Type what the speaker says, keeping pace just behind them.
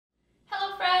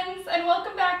and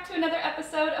welcome back to another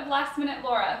episode of Last Minute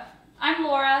Laura. I'm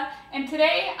Laura, and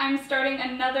today I'm starting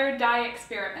another dye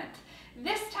experiment.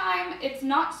 This time, it's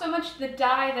not so much the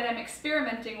dye that I'm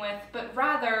experimenting with, but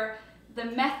rather the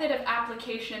method of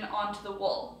application onto the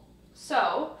wool.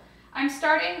 So, I'm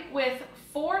starting with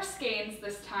 4 skeins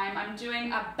this time. I'm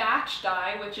doing a batch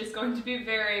dye, which is going to be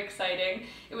very exciting.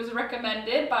 It was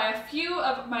recommended by a few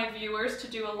of my viewers to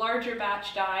do a larger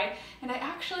batch dye, and I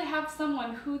actually have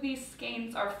someone who these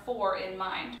skeins are for in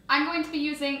mind. I'm going to be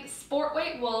using sport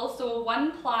weight wool, so a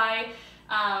 1-ply,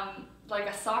 like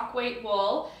a sock weight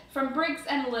wool. From Briggs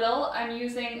 & Little, I'm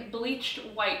using bleached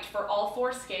white for all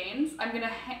 4 skeins. I'm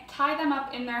gonna tie them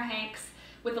up in their hanks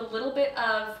with a little bit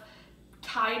of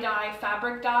tie-dye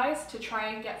fabric dyes to try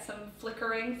and get some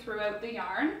flickering throughout the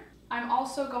yarn. I'm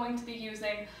also going to be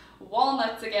using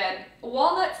walnuts again.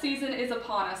 Walnut season is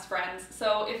upon us, friends,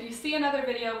 so if you see another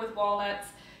video with walnuts,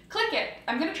 click it.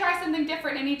 I'm gonna try something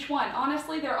different in each one.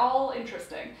 Honestly, they're all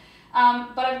interesting.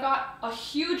 But I've got a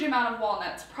huge amount of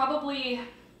walnuts, probably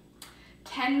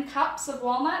 10 cups of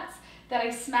walnuts that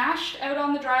I smashed out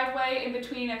on the driveway in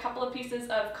between a couple of pieces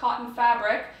of cotton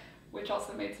fabric, which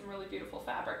also made some really beautiful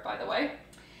fabric, by the way.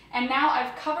 And now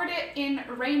I've covered it in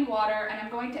rainwater and I'm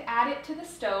going to add it to the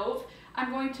stove. I'm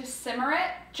going to simmer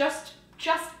it just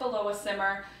below a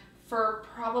simmer for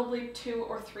probably 2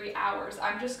 or 3 hours.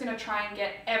 I'm just gonna try and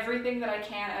get everything that I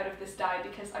can out of this dye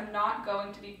because I'm not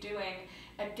going to be doing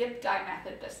a dip dye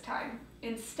method this time.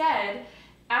 Instead,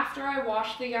 after I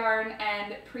wash the yarn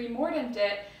and pre-mordant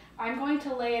it, I'm going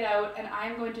to lay it out and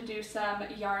I'm going to do some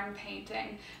yarn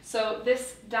painting. So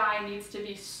this dye needs to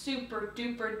be super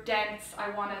duper dense.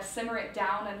 I want to simmer it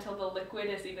down until the liquid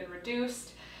is even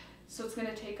reduced. So it's going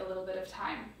to take a little bit of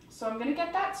time. So I'm going to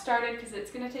get that started because it's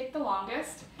going to take the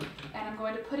longest. And I'm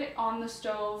going to put it on the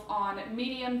stove on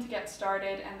medium to get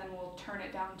started, and then we'll turn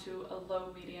it down to a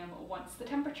low medium once the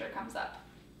temperature comes up.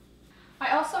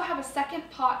 I also have a second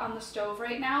pot on the stove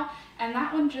right now, and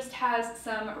that one just has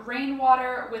some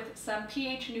rainwater with some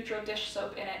pH neutral dish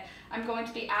soap in it. I'm going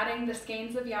to be adding the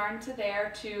skeins of yarn to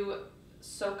there to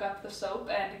soak up the soap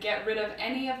and get rid of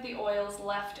any of the oils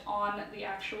left on the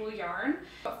actual yarn.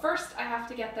 But first I have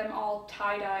to get them all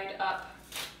tie-dyed up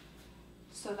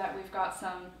so that we've got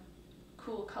some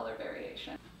cool color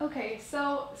variation. Okay,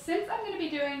 so since I'm going to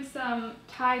be doing some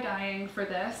tie-dyeing for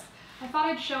this, I thought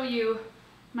I'd show you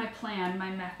my plan,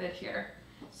 my method here.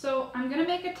 So I'm gonna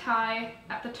make a tie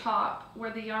at the top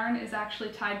where the yarn is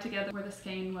actually tied together where the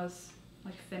skein was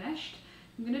like finished.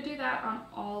 I'm gonna do that on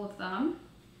all of them.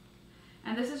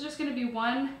 And this is just gonna be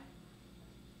one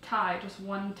tie, just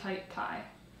one tight tie.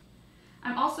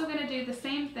 I'm also gonna do the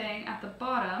same thing at the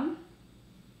bottom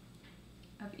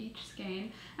of each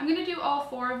skein. I'm gonna do all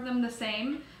 4 of them the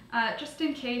same, just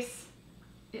in case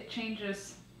it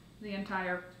changes the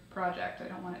entire project. I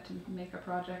don't want it to make a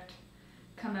project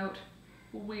come out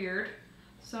weird.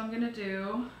 So I'm gonna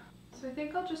do, so I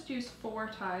think I'll just use 4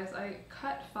 ties. I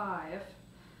cut 5,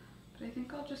 but I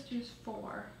think I'll just use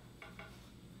 4.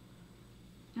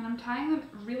 And I'm tying them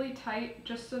really tight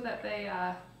just so that they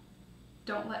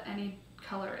don't let any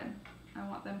color in. I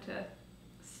want them to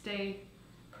stay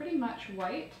pretty much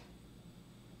white.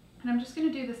 And I'm just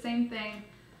gonna do the same thing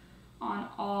on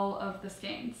all of the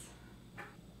skeins.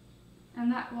 And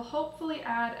that will hopefully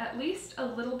add at least a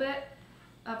little bit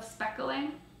of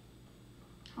speckling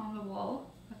on the wool.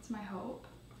 That's my hope,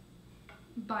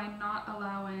 by not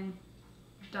allowing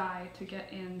dye to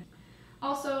get in.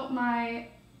 Also, my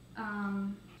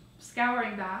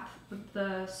scouring bath with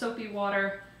the soapy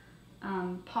water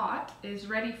pot is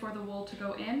ready for the wool to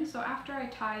go in. So after I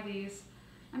tie these,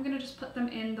 I'm gonna just put them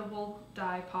in the wool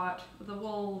dye pot, the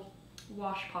wool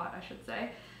wash pot, I should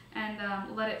say,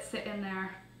 and let it sit in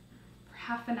there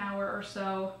half an hour or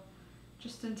so,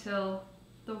 just until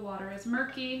the water is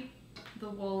murky, the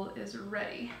wool is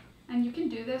ready. And you can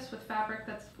do this with fabric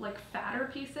that's like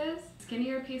fatter pieces,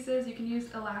 skinnier pieces. You can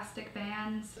use elastic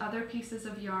bands, other pieces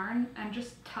of yarn, and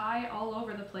just tie all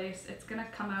over the place. It's gonna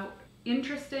come out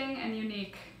interesting and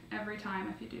unique every time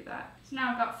if you do that. So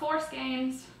now I've got 4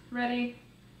 skeins ready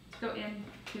to go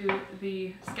into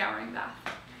the scouring bath.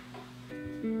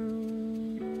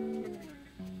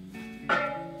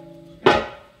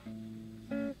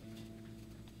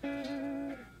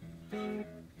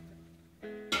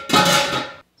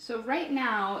 So right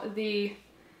now the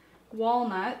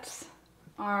walnuts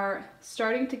are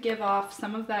starting to give off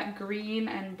some of that green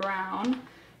and brown.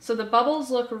 So the bubbles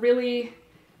look really,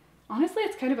 honestly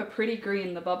it's kind of a pretty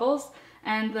green, the bubbles,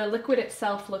 and the liquid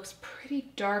itself looks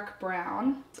pretty dark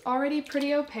brown. It's already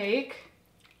pretty opaque,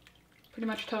 pretty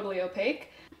much totally opaque,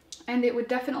 and it would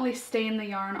definitely stain the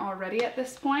yarn already at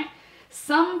this point.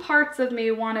 Some parts of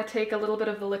me want to take a little bit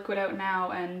of the liquid out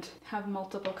now and have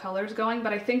multiple colors going,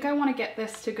 but I think I want to get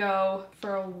this to go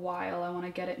for a while. I want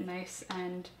to get it nice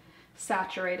and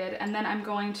saturated, and then I'm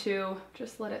going to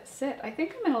just let it sit. I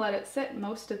think I'm going to let it sit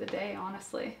most of the day,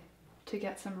 honestly, to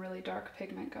get some really dark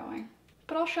pigment going.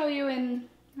 But I'll show you in,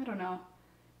 I don't know,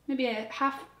 maybe an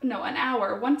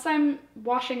hour. Once I'm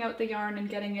washing out the yarn and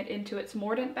getting it into its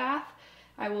mordant bath,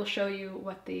 I will show you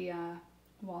what the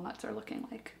walnuts are looking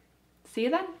like. See you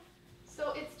then.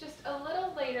 So it's just a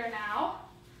little later now.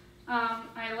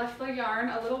 I left the yarn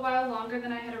a little while longer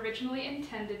than I had originally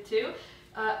intended to,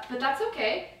 but that's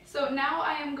okay. So now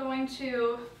I am going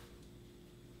to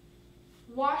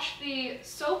wash the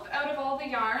soap out of all the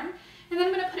yarn, and then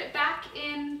I'm going to put it back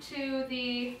into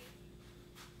the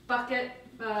bucket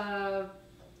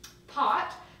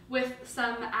pot with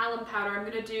some alum powder. I'm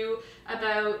going to do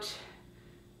about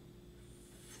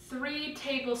 3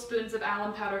 tablespoons of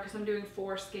alum powder because I'm doing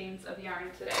 4 skeins of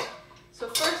yarn today. So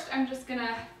first I'm just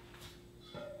gonna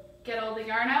get all the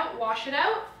yarn out, wash it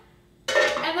out,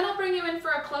 and then I'll bring you in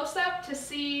for a close-up to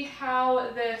see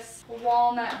how this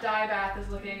walnut dye bath is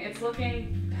looking. It's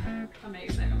looking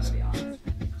amazing, I'm gonna be honest.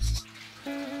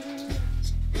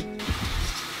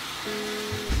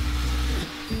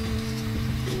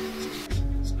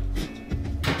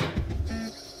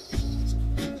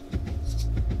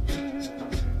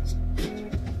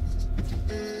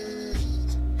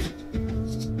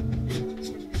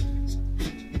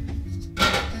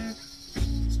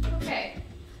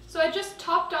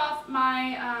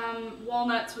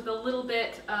 Walnuts with a little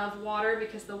bit of water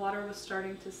because the water was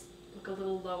starting to look a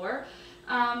little lower.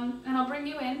 And I'll bring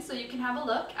you in so you can have a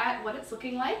look at what it's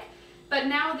looking like. But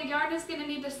now the yarn is going to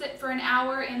need to sit for an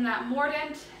hour in that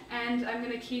mordant, and I'm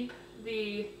going to keep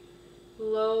the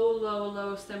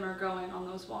low simmer going on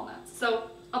those walnuts. So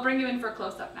I'll bring you in for a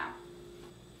close-up now.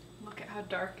 Look at how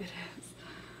dark it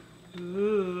is.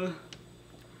 Ooh,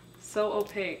 so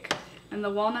opaque. And the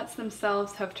walnuts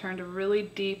themselves have turned a really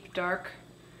deep dark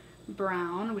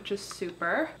brown, which is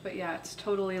super. But yeah, it's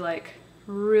totally like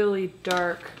really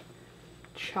dark,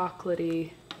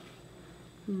 chocolatey,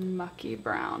 mucky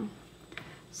brown.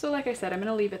 So like I said, I'm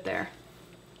gonna leave it there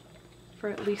for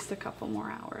at least a couple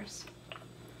more hours.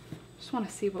 Just want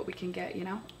to see what we can get, you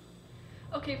know?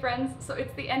 Okay friends, so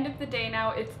it's the end of the day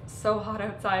now. It's so hot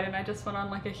outside and I just went on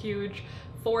like a huge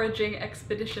foraging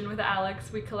expedition with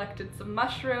Alex. We collected some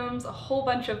mushrooms, a whole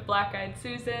bunch of black-eyed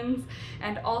Susans,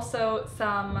 and also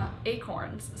some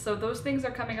acorns. So those things are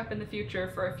coming up in the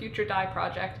future for a future dye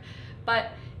project,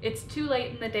 but it's too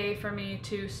late in the day for me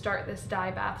to start this dye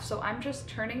bath. So I'm just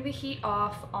turning the heat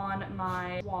off on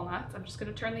my walnuts. I'm just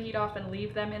gonna turn the heat off and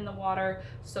leave them in the water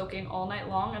soaking all night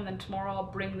long, and then tomorrow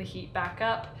I'll bring the heat back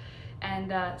up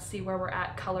and see where we're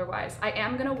at color-wise. I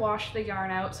am gonna wash the yarn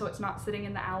out so it's not sitting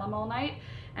in the alum all night,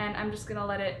 and I'm just gonna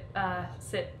let it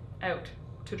sit out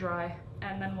to dry,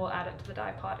 and then we'll add it to the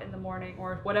dye pot in the morning,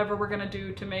 or whatever we're gonna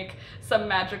do to make some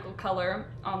magical color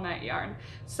on that yarn.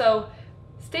 So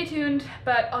stay tuned,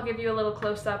 but I'll give you a little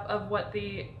close-up of what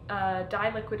the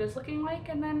dye liquid is looking like,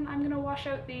 and then I'm gonna wash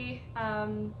out the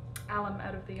alum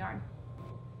out of the yarn.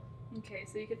 Okay,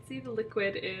 so you can see the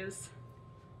liquid is,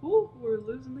 ooh, we're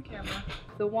losing the camera.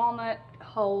 The walnut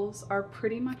hulls are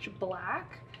pretty much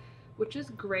black, which is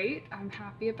great. I'm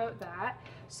happy about that.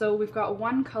 So we've got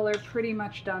one color pretty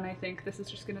much done, I think. This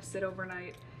is just gonna sit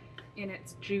overnight in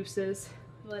its juices.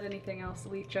 Let anything else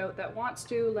leach out that wants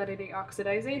to, let any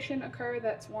oxidization occur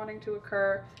that's wanting to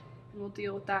occur, and we'll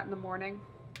deal with that in the morning.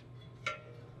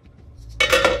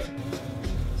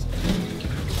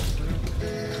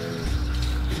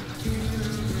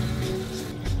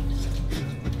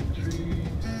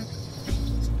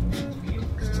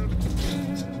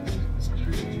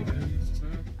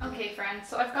 Okay friends,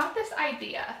 so I've got this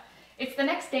idea. It's the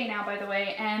next day now, by the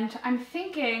way, and I'm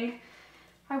thinking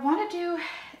I want to do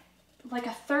like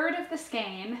a third of the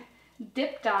skein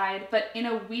dip dyed, but in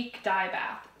a weak dye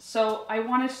bath. So I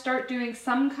want to start doing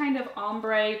some kind of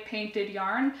ombre painted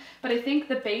yarn, but I think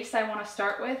the base I want to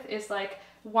start with is like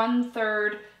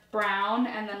 1/3 brown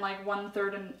and then like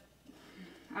 1/3 and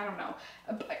I don't know.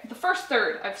 The first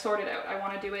third I've sorted out. I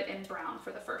want to do it in brown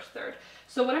for the first third.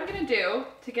 So what I'm going to do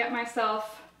to get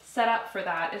myself set up for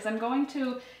that is I'm going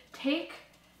to take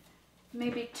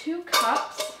maybe 2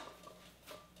 cups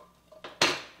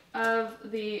of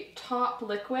the top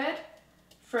liquid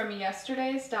from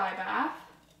yesterday's dye bath,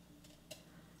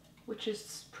 which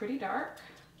is pretty dark,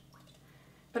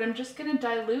 but I'm just gonna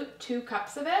dilute 2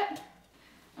 cups of it.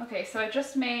 Okay, so I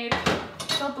just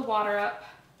filled the water up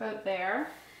about there,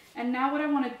 and now what I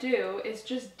want to do is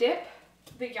just dip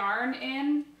the yarn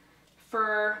in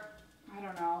for, I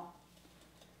don't know,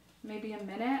 maybe a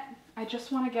minute. I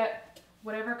just want to get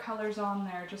whatever color's on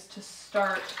there just to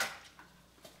start.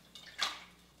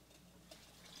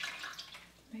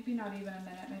 Maybe not even a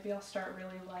minute, maybe I'll start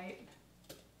really light.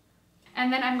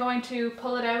 And then I'm going to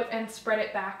pull it out and spread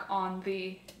it back on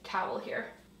the towel here.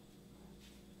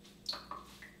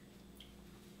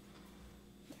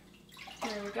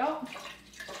 There we go.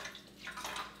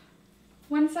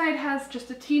 One side has just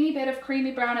a teeny bit of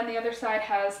creamy brown and the other side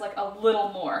has like a little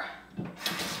more.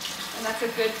 And that's a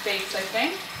good base, I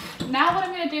think. Now what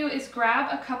I'm gonna do is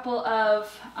grab a couple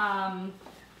of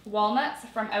walnuts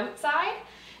from outside,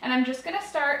 and I'm just gonna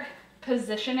start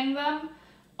positioning them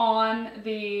on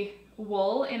the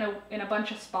wool in a bunch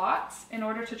of spots in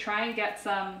order to try and get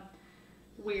some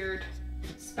weird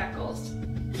speckles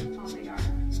on the yarn.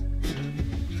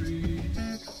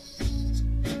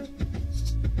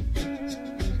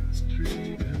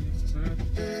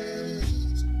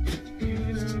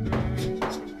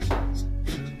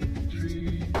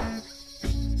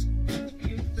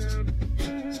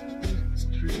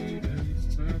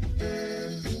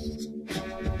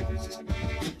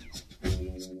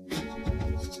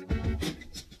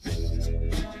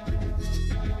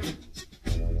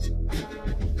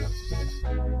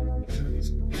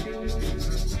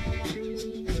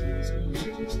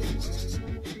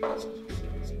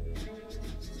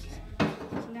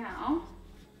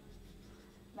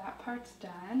 Part's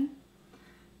done.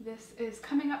 This is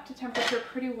coming up to temperature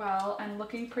pretty well and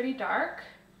looking pretty dark.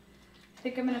 I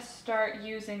think I'm going to start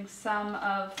using some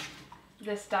of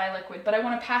this dye liquid, but I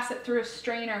want to pass it through a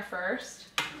strainer first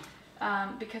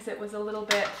because it was a little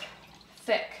bit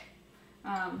thick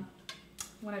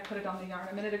when I put it on the yarn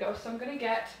a minute ago. So I'm going to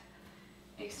get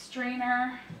a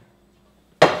strainer.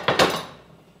 Now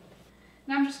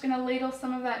I'm just going to ladle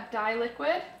some of that dye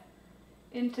liquid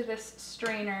into this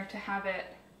strainer to have it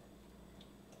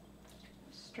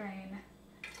strain.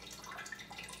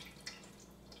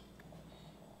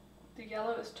 The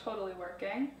yellow is totally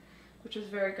working, which is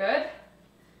very good.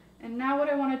 And now what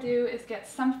I want to do is get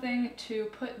something to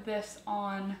put this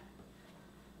on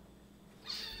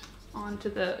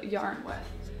onto the yarn with.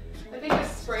 I think a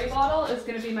spray bottle is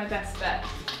going to be my best bet.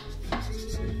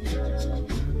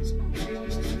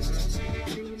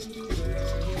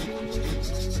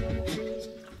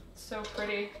 So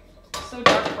pretty, so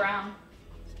dark brown.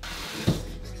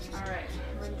 All right,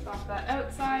 rinse off that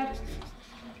outside.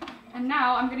 And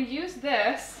now I'm going to use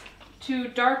this to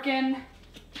darken,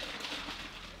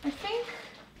 I think,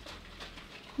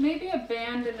 maybe a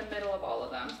band in the middle of all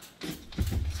of them.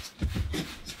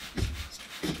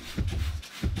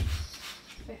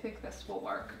 I think this will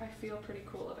work. I feel pretty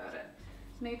cool about it.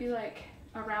 Maybe like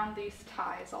around these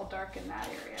ties, I'll darken that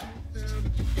area.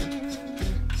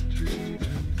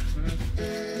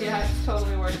 Yeah, it's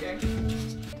totally working.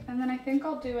 And then I think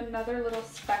I'll do another little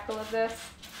speckle of this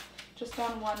just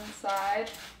on one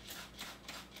side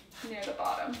near the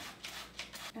bottom.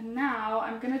 And now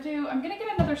I'm gonna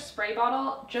get another spray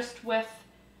bottle just with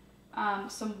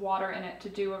some water in it to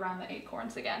do around the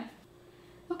acorns again.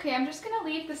 Okay, I'm just gonna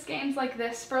leave the skeins like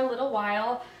this for a little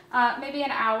while, maybe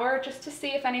an hour, just to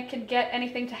see if I can get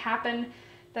anything to happen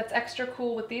that's extra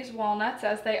cool with these walnuts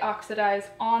as they oxidize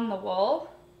on the wool.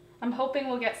 I'm hoping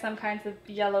we'll get some kinds of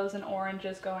yellows and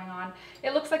oranges going on.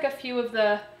 It looks like a few of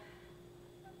them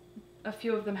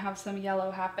have some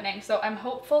yellow happening, so I'm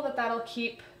hopeful that that'll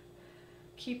keep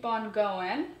on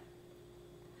going.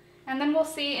 And then we'll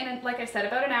see in, like I said,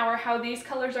 about an hour how these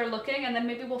colors are looking, and then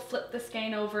maybe we'll flip the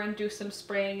skein over and do some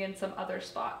spraying in some other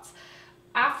spots.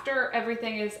 After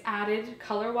everything is added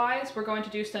color-wise, we're going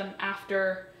to do some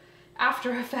after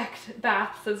effect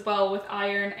baths as well with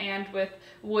iron and with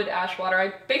wood ash water.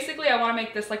 I want to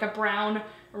make this like a brown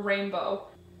rainbow.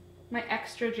 My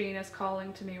extra gene is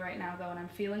calling to me right now though, and I'm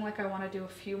feeling like I want to do a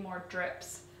few more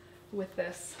drips with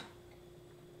this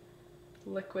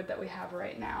liquid that we have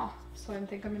right now. So I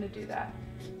think I'm going to do that.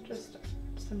 Just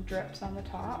some drips on the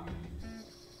top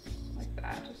like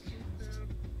that, just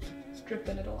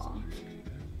dripping it along.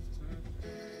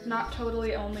 Not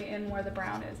totally only in where the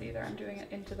brown is either. I'm doing it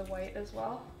into the white as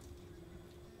well.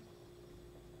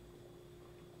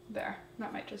 There,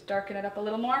 that might just darken it up a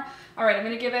little more. All right, I'm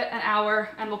gonna give it an hour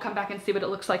and we'll come back and see what it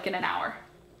looks like in an hour.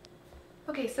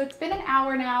 Okay, so it's been an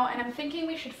hour now and I'm thinking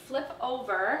we should flip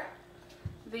over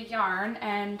the yarn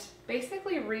and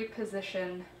basically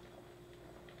reposition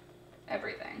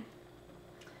everything.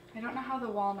 I don't know how the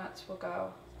walnuts will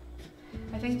go.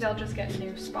 I think they'll just get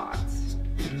new spots.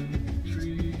 I'm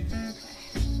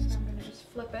going to just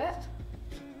flip it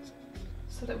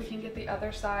so that we can get the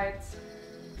other sides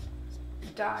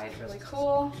dyed really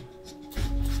cool.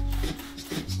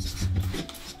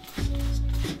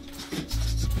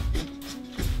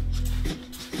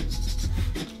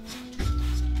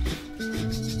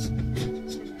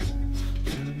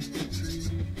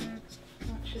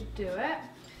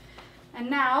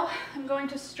 now I'm going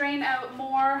to strain out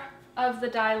more of the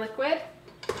dye liquid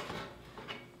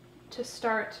to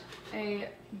start a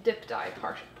dip dye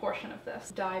portion of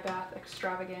this dye bath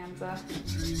extravaganza.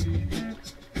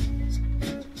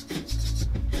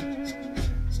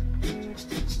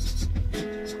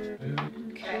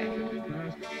 Okay,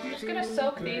 I'm just gonna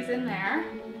soak these in there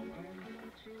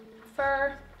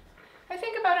for, I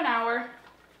think, about an hour,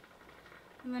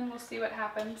 and then we'll see what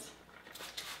happens.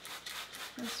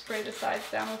 And spray the sides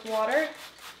down with water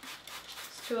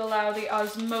just to allow the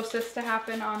osmosis to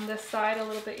happen on this side a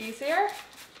little bit easier.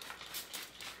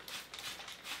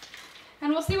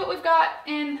 And we'll see what we've got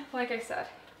in, like I said,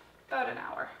 about an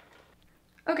hour.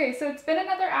 Okay, so it's been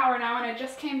another hour now, and I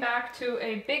just came back to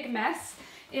a big mess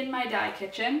in my dye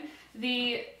kitchen.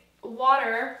 The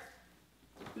water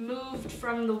moved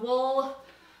from the wool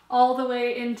all the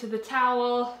way into the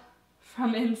towel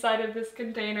from inside of this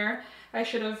container. I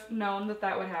should have known that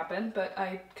that would happen, but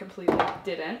I completely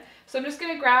didn't. So I'm just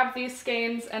gonna grab these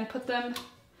skeins and put them,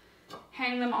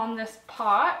 hang them on this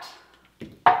pot,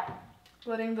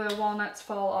 letting the walnuts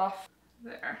fall off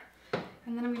there.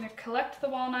 And then I'm gonna collect the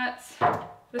walnuts.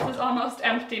 This is almost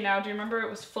empty now. Do you remember it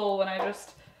was full when I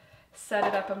just set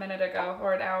it up a minute ago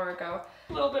or an hour ago?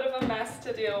 A little bit of a mess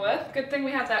to deal with. Good thing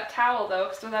we had that towel though,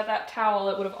 because without that towel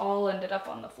it would have all ended up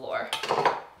on the floor.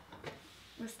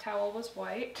 This towel was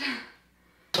white.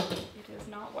 It is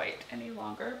not white any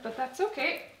longer, but that's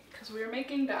okay because we are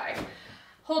making dye.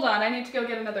 Hold on, I need to go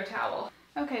get another towel.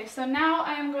 Okay, so now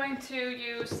I am going to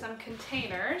use some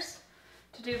containers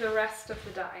to do the rest of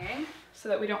the dyeing so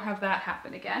that we don't have that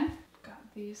happen again. Got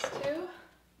these two,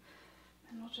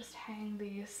 and we'll just hang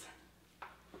these. Oh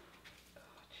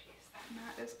jeez, that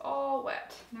mat is all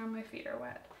wet. Now my feet are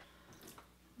wet.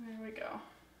 There we go.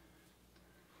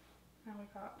 Now we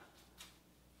got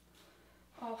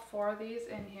all four of these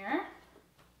in here.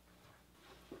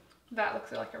 That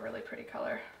looks like a really pretty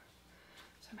color.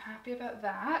 So I'm happy about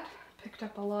that. Picked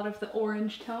up a lot of the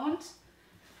orange tones.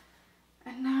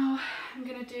 And now I'm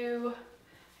gonna do,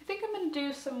 I think I'm gonna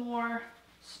do some more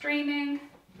straining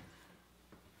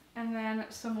and then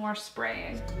some more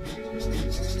spraying. Do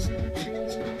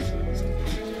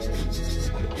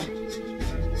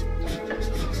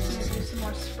some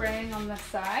more spraying on this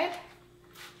side.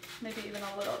 Maybe even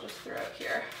a little just throughout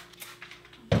here.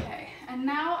 Okay, and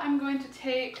now I'm going to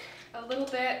take a little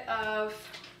bit of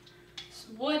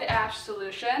wood ash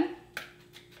solution.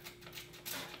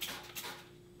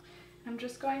 I'm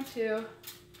just going to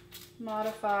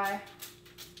modify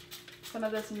some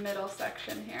of this middle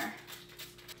section here.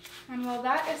 And while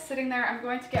that is sitting there, I'm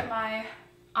going to get my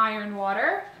iron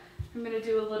water. I'm going to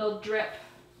do a little drip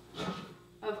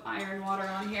of iron water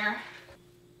on here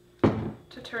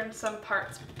to turn some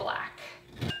parts black.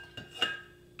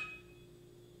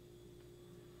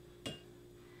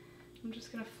 I'm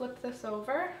just going to flip this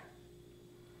over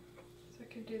so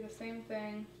I can do the same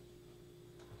thing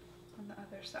on the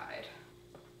other side.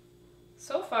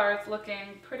 So far it's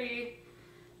looking pretty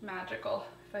magical,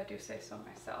 if I do say so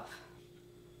myself.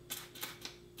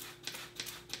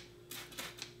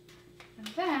 And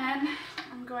then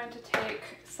I'm going to take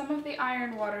some of the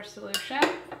iron water solution.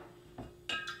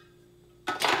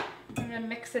 I'm going to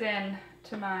mix it in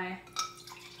to my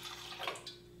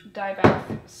dye bath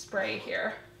spray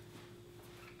here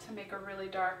to make a really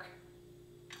dark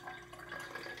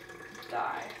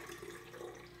dye.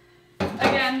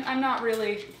 Again, I'm not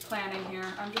really planning here.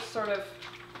 I'm just sort of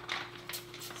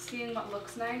seeing what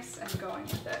looks nice and going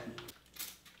with it.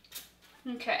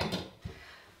 Okay,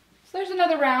 so there's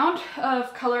another round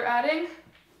of color adding.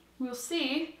 We'll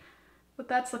see what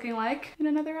that's looking like in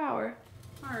another hour.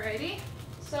 Alrighty,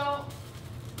 so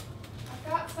I've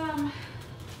got some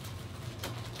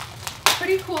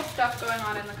pretty cool stuff going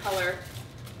on in the color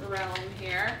realm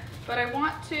here, but I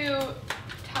want to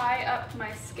tie up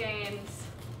my skeins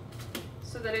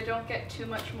so that I don't get too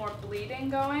much more bleeding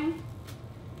going.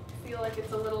 I feel like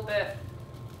it's a little bit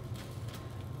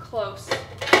close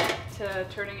to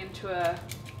turning into a,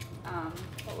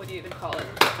 what would you even call it?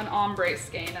 An ombre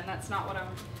skein, and that's not what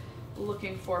I'm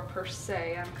looking for per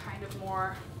se. I'm kind of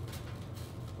more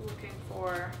looking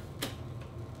for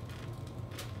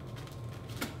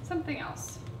something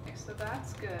else. Okay, so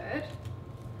that's good.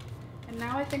 And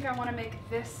now I think I want to make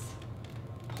this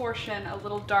portion a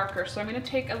little darker. So I'm going to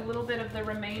take a little bit of the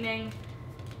remaining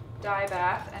dye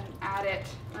bath and add it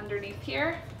underneath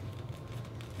here.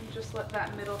 And just let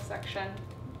that middle section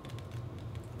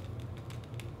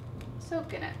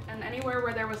soak in it. And anywhere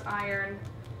where there was iron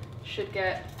should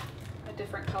get a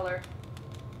different color,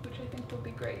 which I think will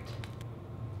be great.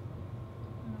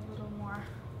 And a little more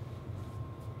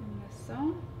in this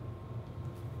zone.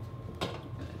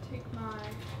 my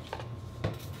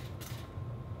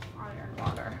iron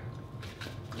water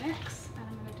mix, and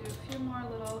I'm going to do a few more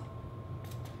little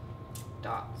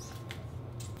dots.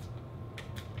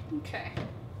 Okay,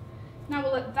 now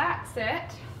we'll let that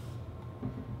sit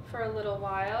for a little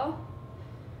while.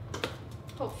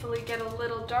 Hopefully get a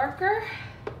little darker,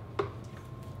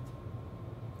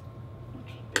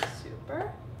 which would be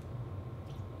super.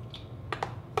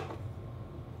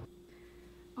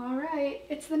 All right,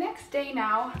 it's the next day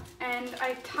now, and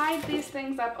I tied these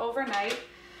things up overnight.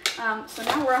 So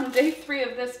now we're on day 3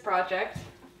 of this project.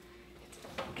 It's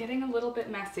getting a little bit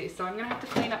messy, so I'm gonna have to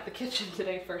clean up the kitchen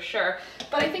today for sure.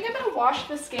 But I think I'm gonna wash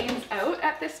the skeins out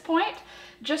at this point,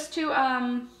 just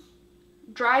to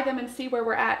dry them and see where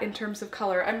we're at in terms of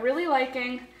color. I'm really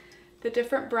liking the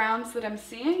different browns that I'm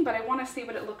seeing, but I want to see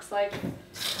what it looks like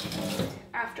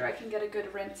after I can get a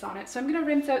good rinse on it. So I'm going to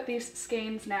rinse out these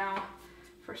skeins now.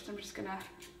 First, I'm just going to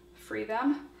free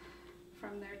them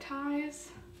from their ties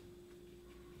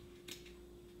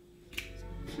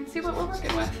and see what we're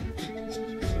working with.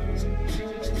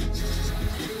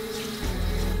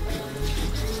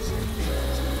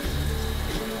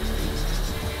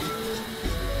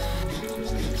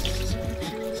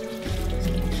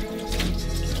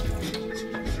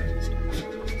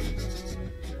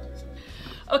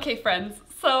 Okay friends,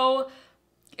 so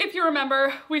if you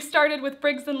remember, we started with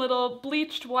Briggs & Little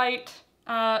bleached white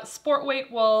sport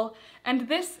weight wool, and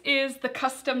this is the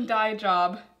custom dye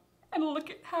job. And look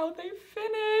at how they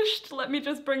finished. Let me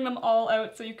just bring them all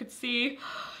out so you could see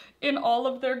in all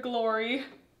of their glory.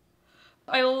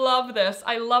 I love this.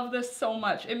 I love this so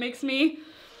much. It makes me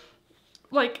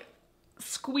like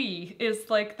squee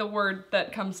is like the word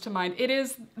that comes to mind. It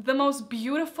is the most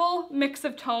beautiful mix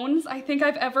of tones I think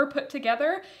I've ever put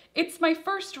together. It's my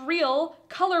first real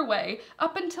colorway.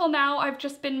 Up until now, I've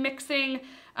just been mixing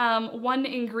one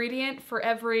ingredient for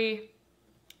every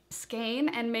skein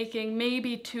and making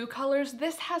maybe 2 colors.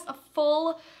 This has a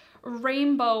full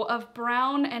rainbow of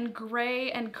brown and gray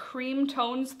and cream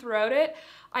tones throughout it.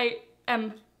 I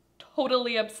am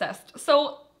totally obsessed.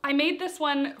 So I made this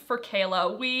one for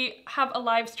Kayla. We have a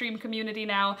live stream community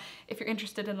now. If you're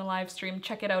interested in the live stream,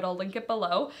 check it out. I'll link it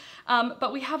below.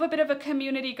 But we have a bit of a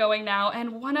community going now,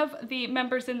 and one of the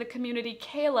members in the community,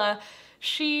 Kayla,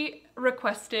 she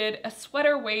requested a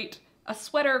sweater weight, a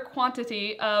sweater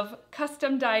quantity of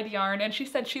custom dyed yarn, and she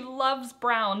said she loves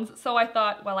browns, so I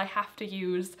thought, well, I have to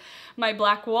use my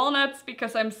Black Walnuts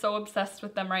because I'm so obsessed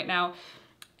with them right now.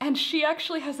 And she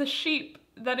actually has a sheep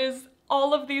that is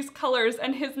all of these colors,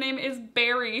 and his name is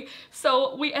Barry.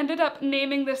 So we ended up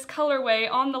naming this colorway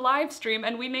on the live stream,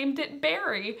 and we named it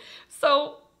Barry.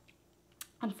 So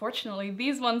unfortunately,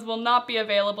 these ones will not be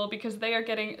available because they are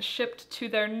getting shipped to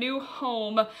their new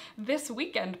home this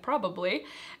weekend, probably.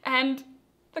 And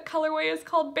the colorway is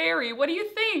called Barry. What do you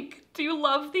think? Do you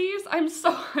love these? I'm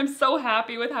so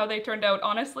happy with how they turned out.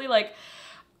 Honestly, like,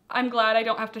 I'm glad I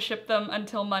don't have to ship them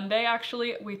until Monday,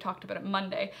 actually. We talked about it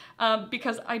Monday,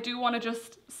 because I do want to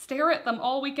just stare at them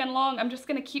all weekend long. I'm just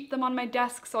going to keep them on my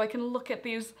desk so I can look at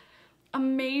these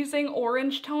amazing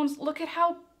orange tones. Look at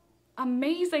how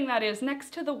amazing that is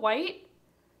next to the white.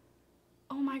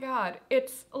 Oh my god,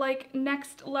 it's like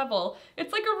next level.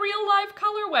 It's like a real live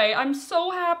colorway. I'm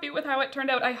so happy with how it turned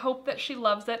out. I hope that she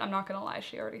loves it. I'm not gonna lie,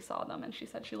 she already saw them and she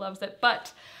said she loves it,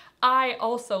 but I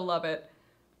also love it.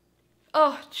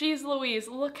 Oh, geez Louise,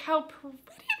 look how pretty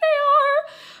they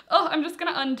are. Oh, I'm just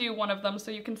gonna undo one of them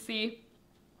so you can see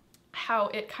how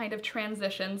it kind of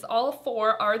transitions. All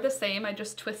 4 are the same, I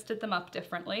just twisted them up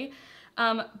differently.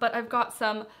 But I've got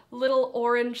some little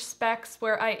orange specks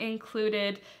where I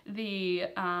included the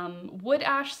wood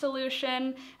ash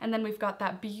solution, and then we've got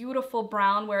that beautiful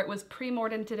brown where it was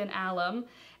pre-mordanted in alum,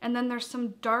 and then there's some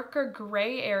darker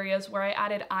gray areas where I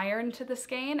added iron to the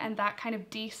skein, and that kind of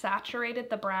desaturated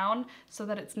the brown so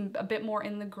that it's a bit more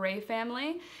in the gray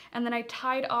family. And then I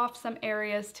tied off some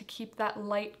areas to keep that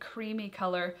light creamy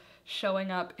color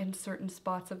showing up in certain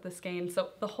spots of the skein. So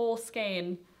the whole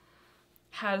skein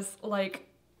has like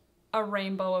a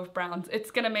rainbow of browns.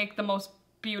 It's gonna make the most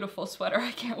beautiful sweater.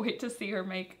 I can't wait to see her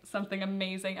make something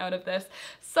amazing out of this.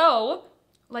 So,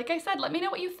 like I said, let me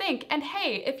know what you think. And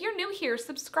hey, if you're new here,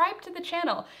 subscribe to the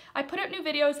channel. I put out new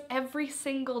videos every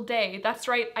single day. That's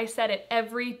right, I said it,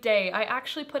 every day. I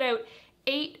actually put out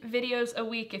 8 videos a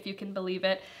week, if you can believe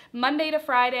it. Monday to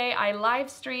Friday, I live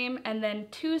stream, and then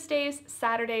Tuesdays,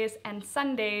 Saturdays, and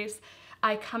Sundays,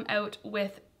 I come out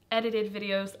with edited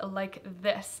videos like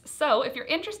this. So if you're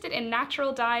interested in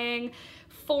natural dyeing,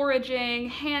 foraging,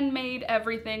 handmade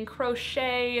everything,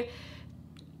 crochet,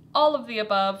 all of the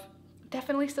above,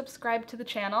 definitely subscribe to the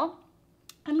channel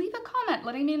and leave a comment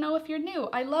letting me know if you're new.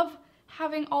 I love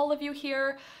having all of you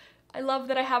here. I love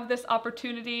that I have this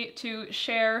opportunity to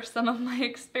share some of my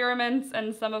experiments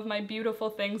and some of my beautiful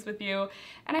things with you,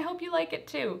 and I hope you like it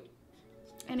too.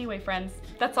 Anyway, friends,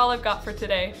 that's all I've got for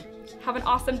today. Have an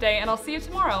awesome day, and I'll see you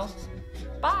tomorrow.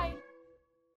 Bye!